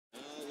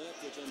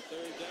George on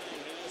third down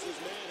has his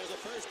man, has a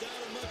first down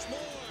and much more.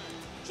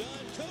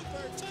 John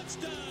Cooper,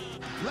 touchdown.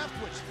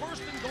 Leftwich,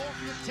 first and goal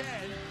from the 10.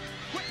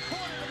 Quick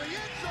corner to the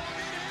end zone.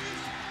 It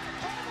is.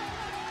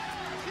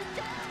 He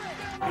got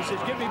it. He says,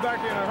 "Get me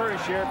back here in a hurry,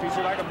 Sheriff." He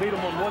said, "I can beat him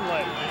on one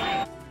leg."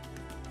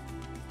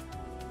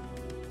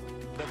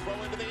 The throw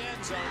into the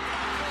end zone.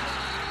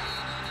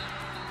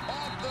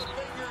 Off the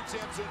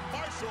fingertips, and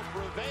Marshall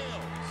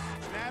prevails.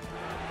 Snap,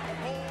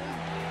 hold,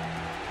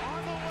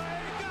 on the way,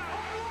 got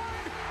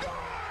it,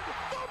 good!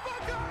 The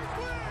Buckeyes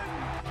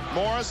win!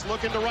 Morris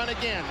looking to run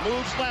again,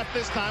 moves left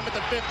this time at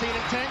the 15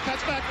 and 10,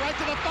 cuts back right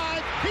to the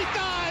 5, he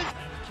dives!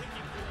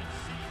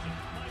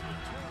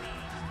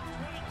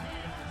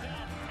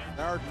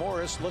 Bernard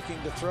Morris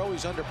looking to throw,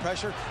 he's under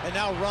pressure, and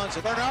now runs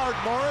it. Bernard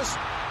Morris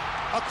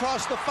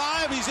across the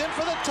 5, he's in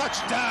for the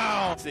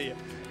touchdown! See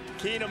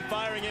Keenum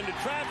firing into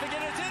traffic,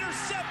 and it's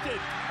intercepted!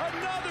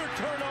 Another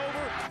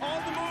turnover! On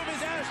the move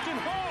is Ashton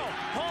Hall!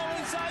 Hall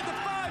inside the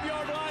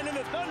 5-yard line, and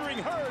the Thundering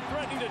Herd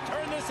threatening to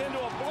turn this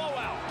into a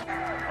blowout.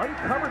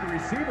 Uncovered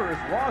receiver is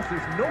lost.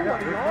 There's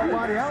nobody on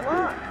the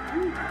slot.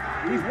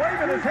 He's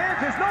waving his hands.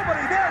 There's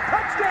nobody there.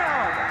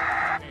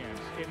 Touchdown!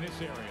 Hands in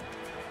this area.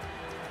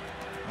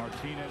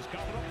 Martinez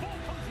got it. The ball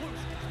comes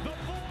loose. The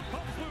ball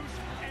comes loose,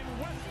 and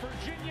West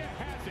Virginia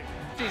has it.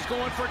 He's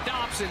going for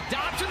Dobson.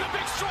 Dobson, the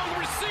big, strong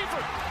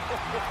receiver.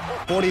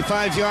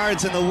 45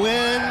 yards in the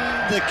wind.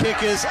 The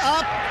kick is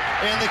up,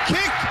 and the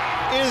kick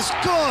is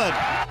good.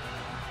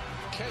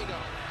 Cato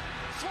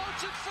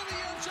floats it for the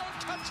end zone.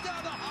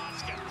 Touchdown to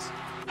Hoskins.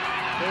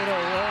 Cato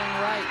rolling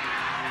right.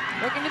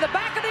 Looking to the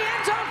back of the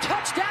end zone.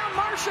 Touchdown,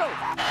 Marshall.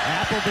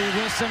 Appleby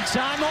with some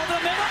time over the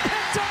middle.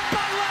 Picked up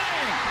by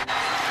Lang.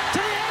 To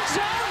the end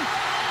zone.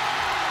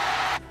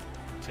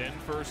 10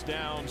 first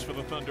downs for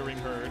the Thundering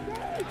Herd.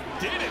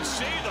 Didn't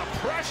see the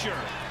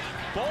pressure.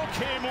 Ball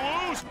came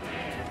loose.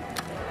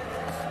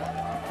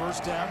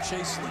 First down,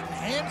 Chase Slayton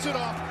hands it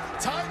off.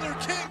 Tyler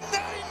King,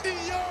 90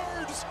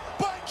 yards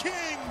by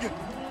King.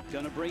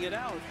 Gonna bring it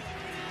out.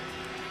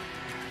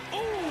 Ooh!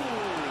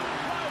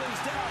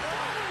 Riley's down,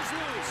 Riley's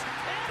loose,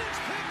 and it's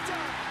picked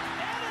up,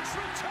 and it's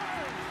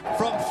returned.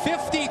 From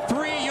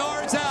 53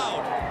 yards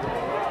out,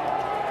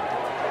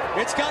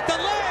 it's got the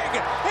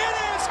leg, it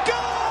is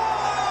good!